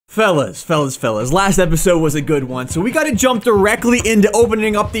Fellas, last episode was a good one, so we gotta jump directly into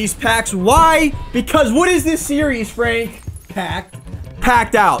opening up these packs. Why? Because what is this series, Frank? Packed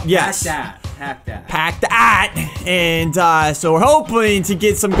out, yes. Packed at. And, so we're hoping to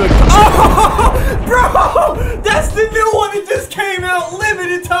get some good... Oh, bro! That's the new one that just came out,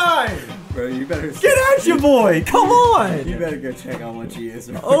 limited time! Bro, you better... Get at your boy, come on! You better go check out what she is.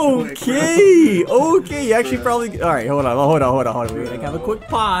 Okay, okay, you actually probably... Alright, hold on. We're gonna have a quick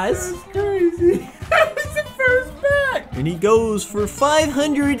pause. That's crazy. That was the first pack! And he goes for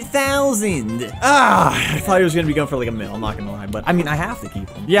 500,000. I thought he was gonna be going for like $1 million, I'm not gonna lie, but I mean, I have to keep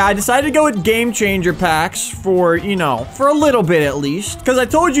him. Yeah, I decided to go with game changer packs for, you know, for a little bit at least. Because I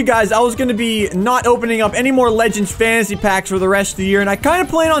told you guys I was gonna be not opening up any more Legends fantasy packs for the rest of the year, and I kind of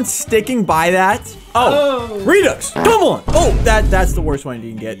plan on sticking by that. Oh, Redux, come on. Oh, that's the worst one you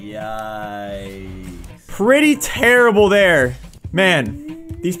can get. Yikes. Pretty terrible there. Man.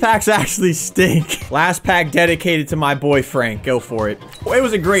 These packs actually stink. Last pack dedicated to my boy Frank. Go for it. Well, it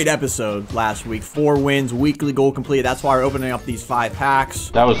was a great episode last week. 4 wins, weekly goal completed. That's why we're opening up these 5 packs.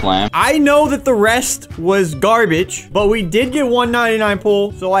 That was lame. I know that the rest was garbage, but we did get 199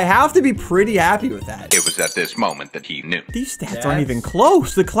 pull, so I have to be pretty happy with that. It was at this moment that he knew. These stats aren't even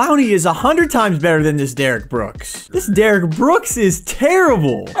close. The Clowny is 100 times better than this Derek Brooks. This Derek Brooks is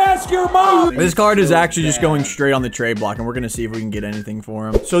terrible. Ask your mom! This card is actually just going straight on the trade block, and we're going to see if we can get anything for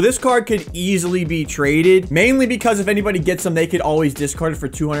him. So this card could easily be traded, mainly because if anybody gets them, they could always discard it for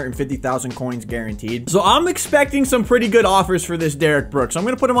 250,000 coins guaranteed. So I'm expecting some pretty good offers for this Derek Brooks. I'm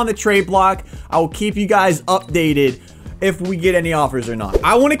going to put him on the trade block. I will keep you guys updated if we get any offers or not.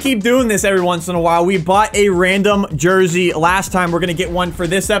 I want to keep doing this every once in a while. We bought a random jersey last time. We're going to get one for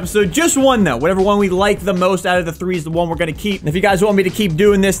this episode. Just one, though. Whatever one we like the most out of the 3 is the one we're going to keep. And if you guys want me to keep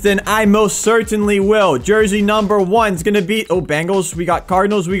doing this, then I most certainly will. Jersey number 1 is going to be... Oh, Bengals. We got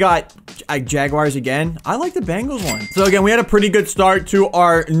Cardinals. We got Jaguars again. I like the Bengals one. So, again, we had a pretty good start to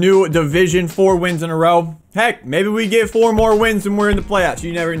our new division. 4 wins in a row. Heck, maybe we get 4 more wins and we're in the playoffs.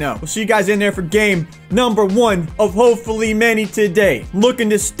 You never know. We'll see you guys in there for game number 1 of hopefully many today. Looking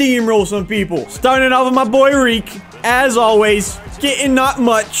to steamroll some people. Starting off with my boy Reek. As always, getting not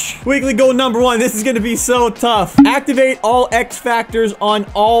much. Weekly goal number 1. This is going to be so tough. Activate all X factors on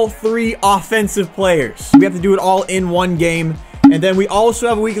all 3 offensive players. We have to do it all in one game. And then we also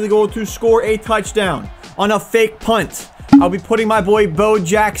have a weekly goal to score a touchdown on a fake punt. I'll be putting my boy Bo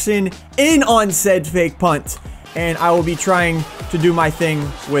Jackson in on said fake punt, and I will be trying to do my thing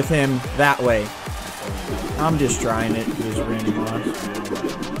with him that way. I'm just trying it.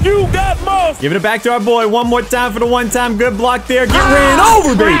 You got most. Give it back to our boy one more time for the one-time good block there. Get ran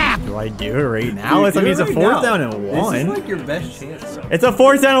over, baby. Do I do it right now? I mean, it's a 4th down and 1. This is like your best chance. It's a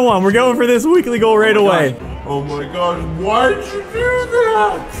 4th down and 1. We're going for this weekly goal right away. Oh my god, why'd you do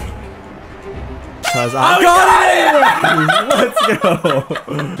that? Because I got it anyway. Let's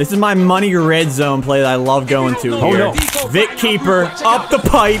go. This is my money red zone play that I love going to here. Oh, no. Vic Keeper up the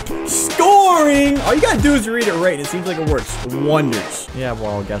pipe, scoring. All you gotta do is read it right. It seems like it works wonders. Yeah,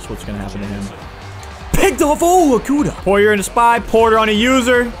 well, guess what's gonna happen to him? Picked off. Oh, Akuda. Poyer and a spy. Porter on a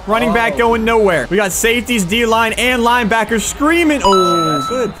user. Running back going nowhere. We got safeties, D-line, and linebackers screaming. Oh,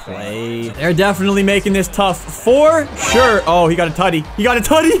 good play. They're definitely making this tough for sure. Oh, he got a tutty. He got a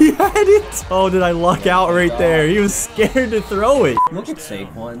tutty. He had it. Oh, did I luck out right there? He was scared to throw it. Look at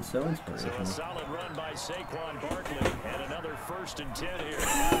Saquon. So inspirational.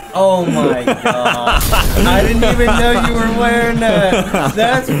 Oh my god. I didn't even know you were wearing that.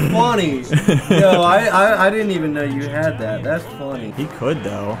 That's funny. Yo, I didn't even know you had that. That's funny. He could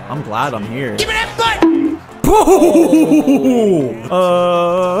though. I'm glad I'm here. Give me that butt.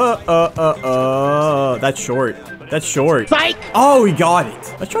 That's short. That's short. Fight. Oh, we got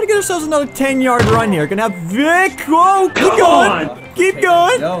it. Let's try to get ourselves another 10-yard run here. Gonna have Vic. Whoa, keep going. Keep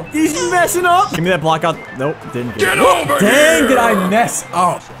going. He's messing up. Give me that block out. Nope, didn't get it. Over Dang, here. did I mess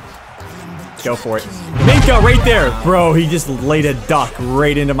up? Go for it. Minka right there. Bro, he just laid a duck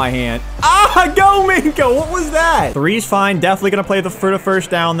right into my hand. Ah, go Minka. What was that? 3's fine. Definitely gonna play for the first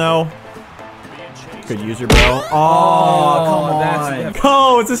down though. Good user, bro. Oh, come on.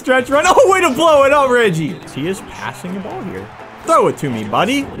 Oh, it's a stretch run. Oh, way to blow it up, Reggie. He is passing the ball here. Throw it to me,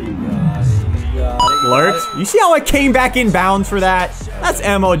 buddy. Lurks. You see how I came back in bounds for that? That's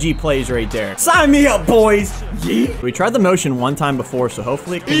MLG plays right there. Sign me up, boys. Yeet. We tried the motion one time before, so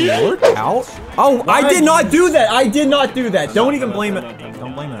hopefully it can work out. Oh, I did not do that. I did not do that. Don't even blame it.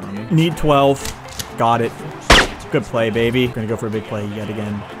 Don't blame it on me. Need 12. Got it. Good play, baby. Gonna go for a big play yet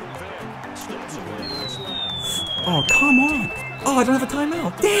again. Oh, come on. Oh, I don't have a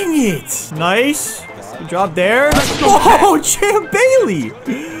timeout. Dang it. Nice. Good job there. Oh, Champ Bailey.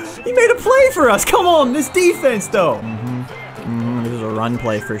 He made a play for us. Come on, this defense, though. This is a run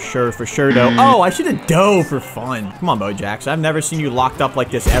play for sure, though. Oh, I should have dove for fun. Come on, Bo Jackson. I've never seen you locked up like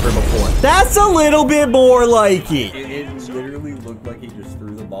this ever before. That's a little bit more like it. It literally looked like he just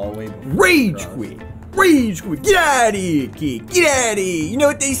threw the ball away. Rage quit. Rage quit. Get out of here, kid. Get out of here. You know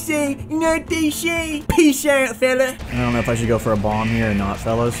what they say? You know what they say? Peace out, fella. I don't know if I should go for a bomb here or not,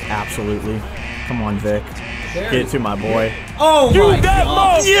 fellas. Absolutely. Come on, Vic. Get it to my boy. Oh my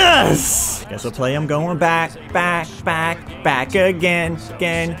God. Yes! Guess we'll play him going back again.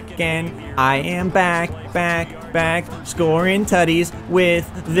 I am back, scoring tutties with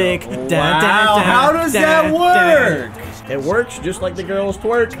Vic. Wow, how does that work? It works just like the girls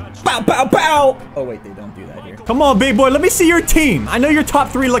twerk. Bow, bow, bow. Oh, wait, they don't do that here. Come on, big boy. Let me see your team. I know your top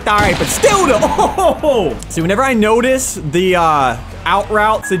 3 looked all right, but still, oh! See, whenever I notice the out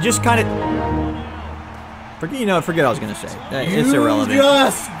routes, it just kind of... Forget what I was going to say. It's irrelevant. You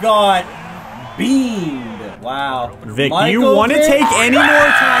just got beamed. Wow. Vic, do you want to take any more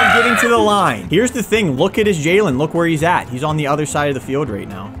time getting to the line? Here's the thing. Look at his Jalen. Look where he's at. He's on the other side of the field right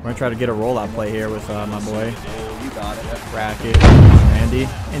now. We're going to try to get a rollout play here with my boy. You got it. Bracket. Randy.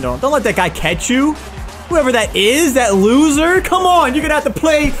 And don't let that guy catch you. Whoever that is, that loser. Come on. You're going to have to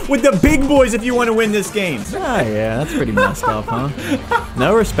play with the big boys if you want to win this game. Ah, yeah. That's pretty messed up, huh?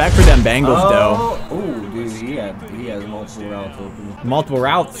 No respect for them Bengals, though. Oh, dude. He has multiple routes open. Multiple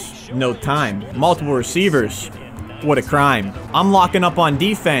routes, no time. Multiple receivers, what a crime. I'm locking up on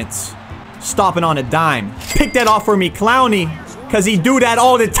defense, stopping on a dime. Pick that off for me, Clowney, because he do that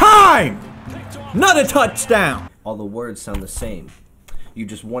all the time. Not a touchdown. All the words sound the same. You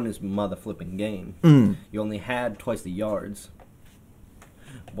just won this mother flipping game. You only had twice the yards.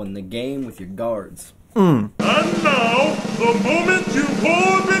 Won the game with your guards. And now, the moment you've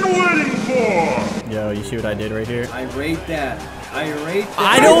all been waiting for! Yo, you see what I did right here? I rate that. I rate that.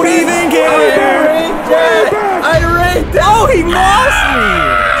 I don't even care! I rate that! Oh, he lost me!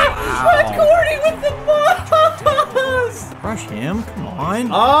 Cordy with the boss! Crush him, come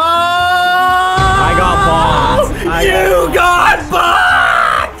on. Oh! I got bombed. You got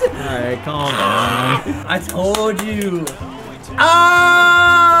bombed! Alright, calm down. I told you.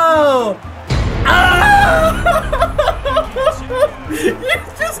 Oh! Oh! You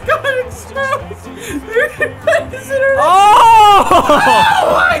just got exposed! Oh!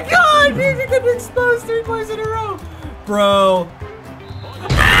 Oh my God! Dude, you got exposed 3 plays in a row! Bro.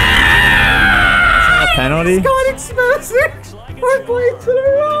 A penalty? You got exposed 4 plays in a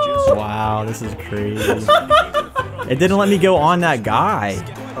row! Wow, this is crazy. It didn't let me go on that guy.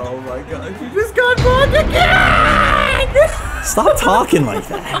 Oh my God, you just got blocked again! Stop talking like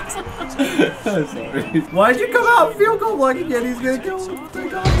that. Sorry. Why'd you come out field goal block again? He's gonna kill him.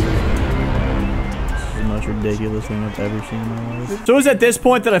 Take off. The most ridiculous thing I've ever seen in my life. So it was at this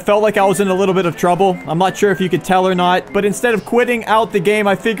point that I felt like I was in a little bit of trouble. I'm not sure if you could tell or not, but instead of quitting out the game,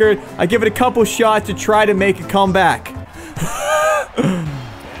 I figured I'd give it a couple shots to try to make a comeback.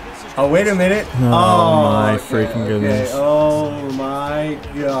 Oh, wait a minute. Oh my freaking goodness. Oh my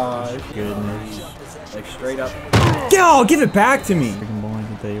gosh. Goodness. Like straight up. Yo, give it back to me. Freaking bowling, I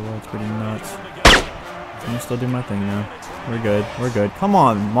can tell you what, it's pretty nuts. I'm gonna still do my thing now. We're good. We're good. Come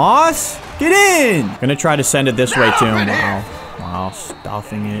on, Moss. Get in. Gonna try to send it this way too. Wow. Wow,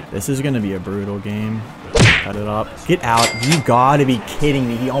 stuffing it. This is gonna be a brutal game. Cut it up. Get out. You gotta be kidding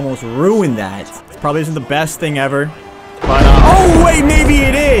me. He almost ruined that. This probably isn't the best thing ever. But, oh, wait, maybe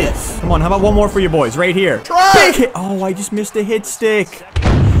it is. Come on, how about one more for you boys? Right here. Big hit. Oh, I just missed a hit stick.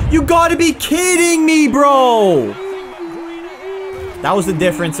 You gotta be kidding me, bro. That was the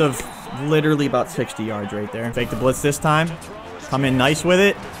difference of literally about 60 yards right there. Fake the blitz this time. Come in nice with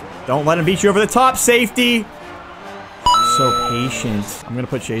it. Don't let him beat you over the top. Safety. So patient. I'm gonna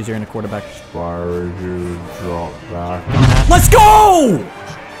put Shazier in a quarterback. Drop back. Let's go!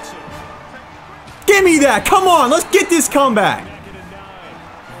 Give me that! Come on, let's get this comeback.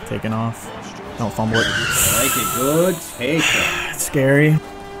 Taking off. Don't fumble it. Like it good. Take it. It's scary.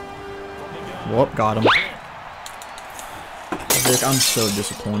 Whoop, got him. Vic, I'm so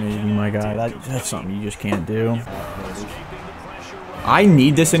disappointed in you, my guy. That's something you just can't do. I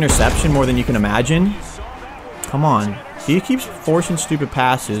need this interception more than you can imagine. Come on. He keeps forcing stupid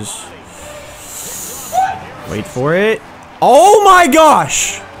passes. Wait for it. Oh my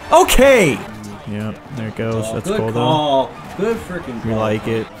gosh! Okay. Yep, there it goes. That's cool though. Good freaking call. We like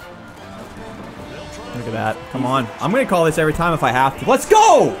it. Look at that. Come on. I'm gonna call this every time if I have to. Let's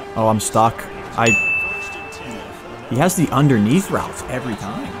go! Oh, I'm stuck. He has the underneath routes every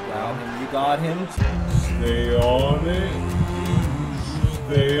time. Wow, you got him. Stay on it.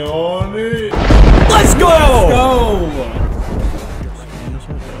 Stay on it. Let's go! Go!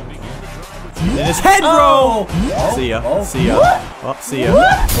 In his head, bro. Oh. See ya. Oh. See ya. Oh, see ya.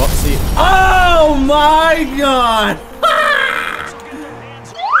 What? Oh, see ya. Oh my god!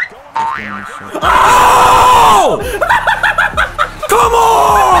 Oh! Come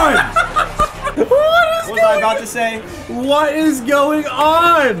on! What was I about to say? What is going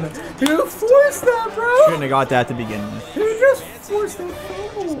on? Who forced that, bro? Shouldn't have got that to begin with. Who just forced that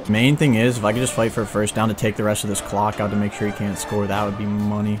fumble? Main thing is, if I could just fight for a first down to take the rest of this clock out to make sure he can't score, that would be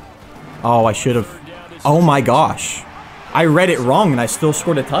money. Oh, I should have. Oh my gosh. I read it wrong and I still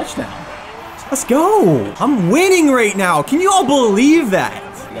scored a touchdown. Let's go. I'm winning right now. Can you all believe that?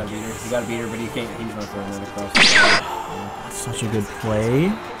 You gotta beat her. You gotta beat her, but you can't. He's not throwing it across. That's such a good play.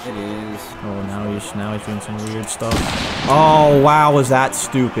 It is. Oh, now he's doing some weird stuff. Oh wow, was that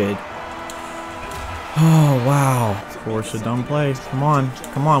stupid? Oh wow. Force a dumb play. Come on,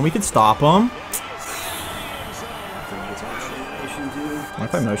 come on. We could stop him. What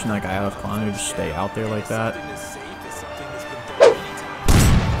if I motion that guy out of clown and just stay out there like that?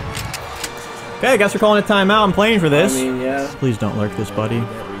 Okay, I guess we're calling a timeout. I'm playing for this. I mean, yeah. Please don't lurk this, buddy.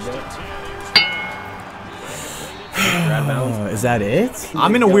 Is that it?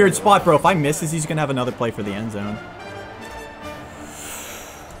 I'm in a weird spot, bro. If I miss this, he's going to have another play for the end zone.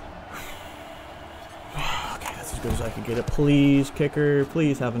 Okay, that's as good as I can get it. Please, kicker.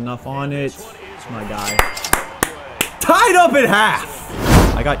 Please have enough on it. It's my guy. Tied up at half.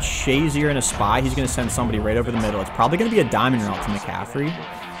 I got Shazier and a spy. He's going to send somebody right over the middle. It's probably going to be a diamond route to McCaffrey.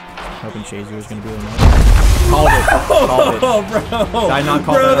 Hoping Shazier was going to be able to called it. Called it. Oh, bro. Did I not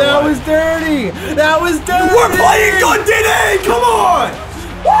call bro, that? That was dirty. That was dirty. We're playing good today. Come on.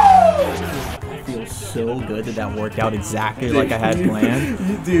 Woo! I feel so good that that worked out exactly like I had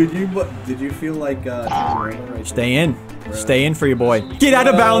planned. Dude, did you feel like Stay in. Stay in for your boy. Get out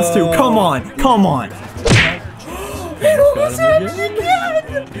of bounds too. Come on. Come on. He almost had it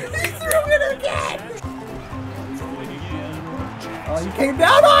again. He threw it again. Oh, you came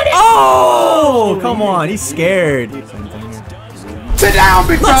down on it. Oh, come on. He's scared. Sit down,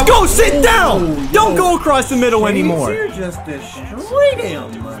 big Let's go. Sit down. Don't go across the middle anymore. You just destroyed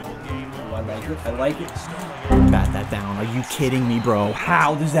him. Oh, I like it. I like it. Bat that down. Are you kidding me, bro?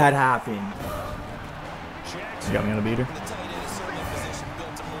 How does that happen? You got me on a beater.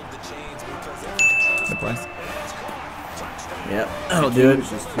 Good play. Yep, that'll do it.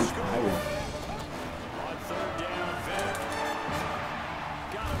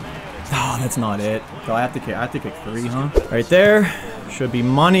 Oh, that's not it. So I have to kick 3, huh? Right there. Should be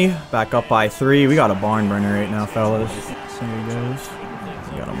money. Back up by 3. We got a barn burner right now, fellas. There he goes.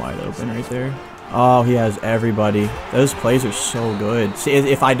 We got him wide open right there. Oh, he has everybody. Those plays are so good. See,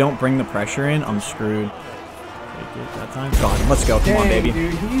 if I don't bring the pressure in, I'm screwed. That time. Got him. Let's go. Come on, baby.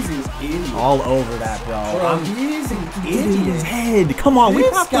 Dude, he's an idiot. All over that, bro. He's an His idiot. head. Come on, we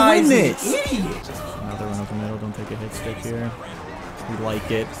have to win this. Idiot. Another one up the middle. Don't take a hit stick here. We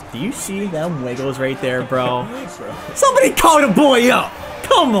like it. Do you see them wiggles right there, bro? Somebody call the boy up.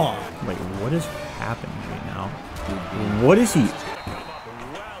 Come on. Wait, what is happening right now? What is he?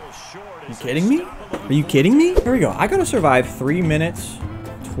 Are you kidding me? Are you kidding me? Here we go. I gotta survive 3 minutes,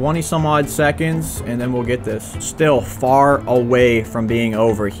 20 some odd seconds, and then we'll get this. Still far away from being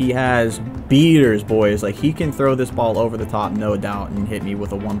over. He has beaters, boys. Like, he can throw this ball over the top, no doubt, and hit me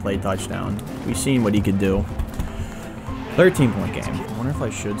with a one-play touchdown. We've seen what he could do. 13-point game. I wonder if I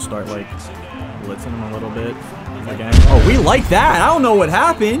should start, like, blitzing him a little bit. Again. Oh, we like that. I don't know what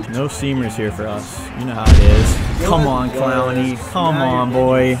happened. No seamers here for us. You know how it is. Come on, Clowny. Come on,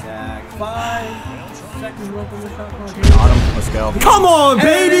 boy. 5 seconds left on the shot clock. Got him. Let's go. Come on,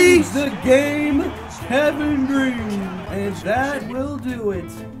 baby! Ends the game, Kevin Green. And that will do it.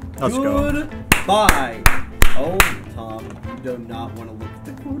 Let's go. Goodbye. Oh, Tom, you do not want to look at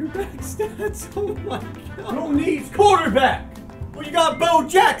the quarterback stats. Oh my God. Who needs quarterback? Well, you got Bo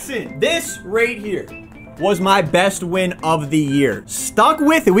Jackson. This right here was my best win of the year. Stuck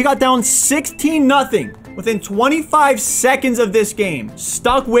with it. We got down 16-0 within 25 seconds of this game.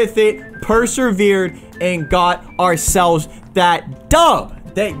 Stuck with it, persevered, and got ourselves that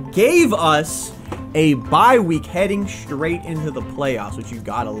dub that gave us a bye week heading straight into the playoffs, which you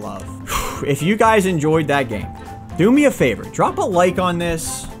gotta love. If you guys enjoyed that game, do me a favor, drop a like on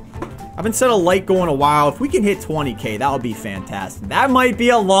this. I haven't said a like going a while. If we can hit 20K, that would be fantastic. That might be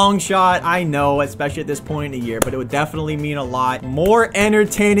a long shot, I know, especially at this point in the year, but it would definitely mean a lot. More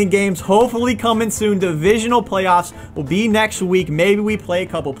entertaining games hopefully coming soon. Divisional playoffs will be next week. Maybe we play a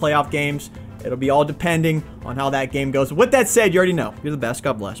couple playoff games. It'll be all depending on how that game goes. With that said, you already know. You're the best.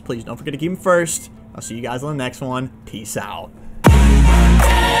 God bless. Please don't forget to keep them first. I'll see you guys on the next one. Peace out.